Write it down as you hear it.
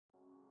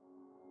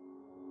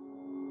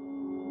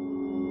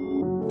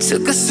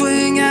Took a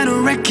swing at a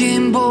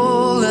wrecking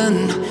ball,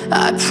 and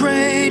I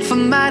prayed for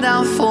my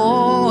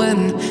downfall,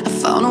 and I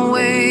found a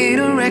way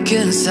to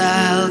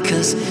reconcile,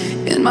 'cause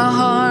in my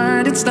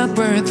heart it's not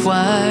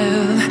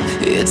worthwhile.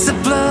 It's a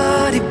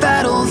bloody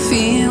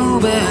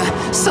battlefield where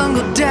some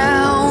go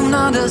down,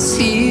 others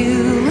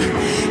heal.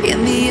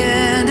 In the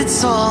end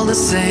it's all the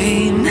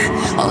same.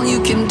 All you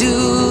can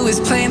do is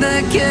play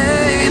the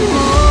game.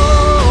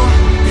 Oh,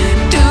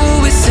 do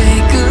we say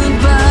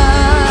goodbye?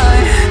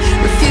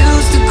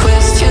 Refuse to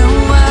question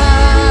why.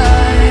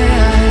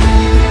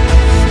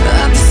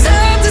 I'm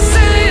sad to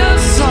say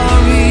I'm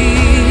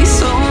sorry,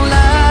 so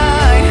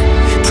lie.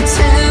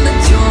 Pretend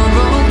that you're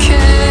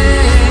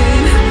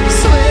okay.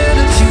 Swear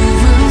that you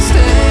will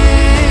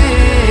stay.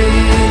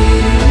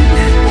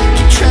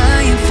 Keep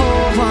trying for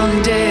one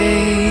day.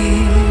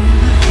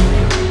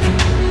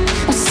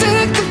 I'm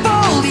sick of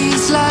all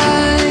these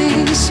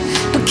lies.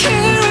 Don't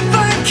care if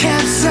I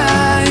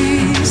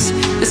capsize.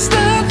 There's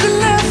nothing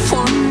left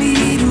for me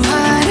to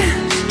hide.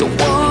 Don't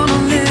wanna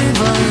live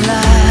a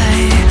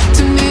lie.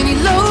 Too many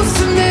lows,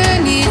 too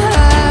many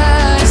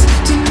highs.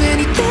 Too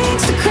many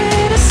things to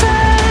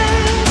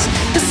criticize.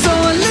 And so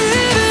I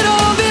leave it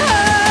all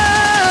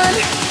behind.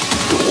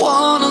 Don't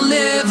wanna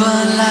live a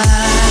lie.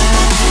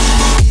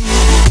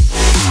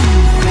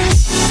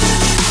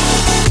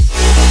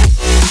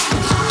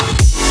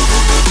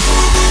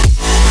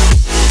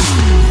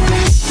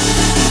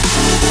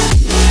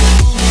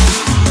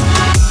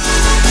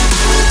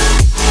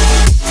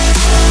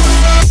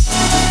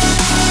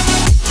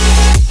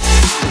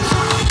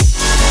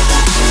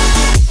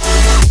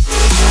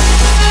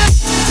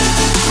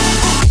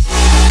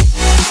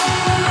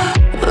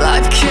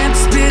 Life kept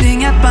spitting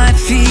at my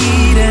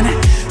feet and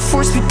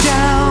forced me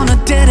down a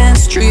dead-end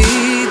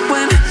street,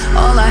 when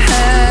all I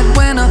had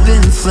went up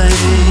in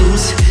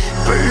flames,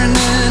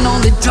 burning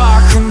only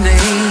dark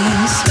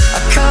remains. I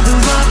cover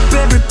up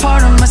every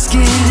part of my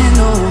skin,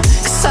 oh,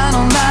 'cause I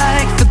don't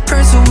like the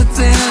person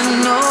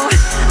within. Oh,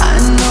 I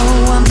know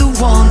I'm the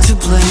one to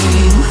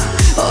blame.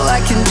 All I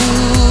can do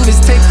is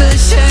take the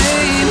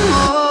shame.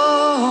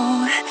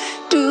 Oh,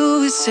 do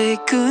we say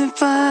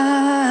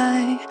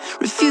goodbye?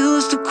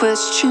 Refuse to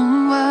question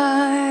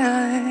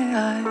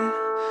why.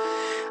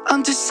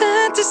 I'm too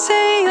sad to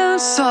say I'm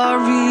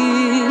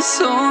sorry,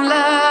 so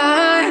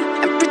lie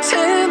and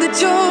pretend that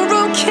you're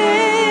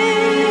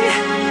okay.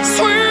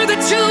 Swear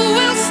that you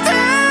will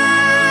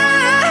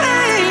stay.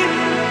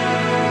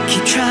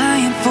 Keep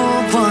trying for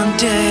one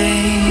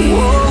day.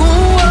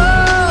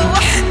 Whoa,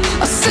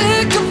 I'm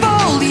sick of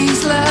all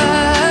these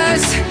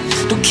lies.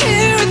 Don't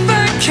care if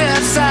I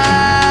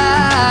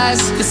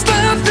capsize. There's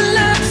nothing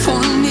left for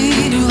me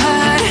to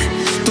hide.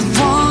 Don't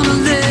wanna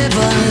live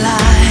a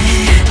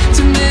lie.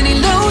 Too many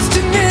lows,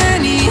 too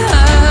many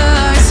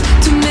highs.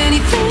 Too many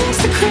things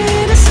to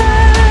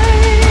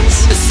criticize.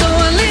 So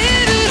I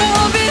leave it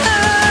all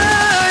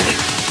behind.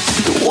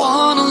 Don't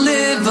wanna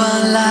live a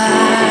lie.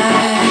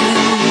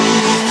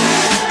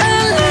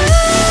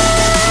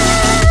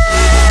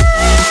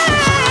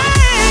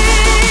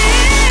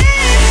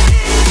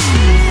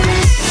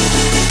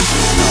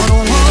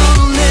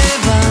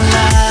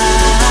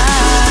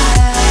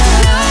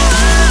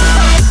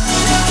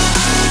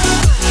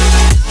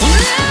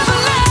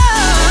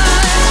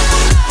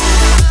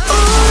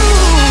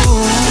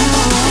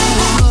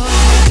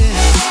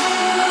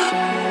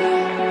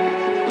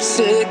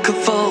 Sick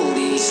of all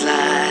these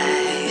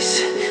lies.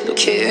 Don't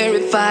care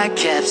if I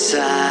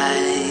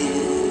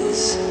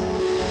capsize.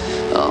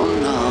 Oh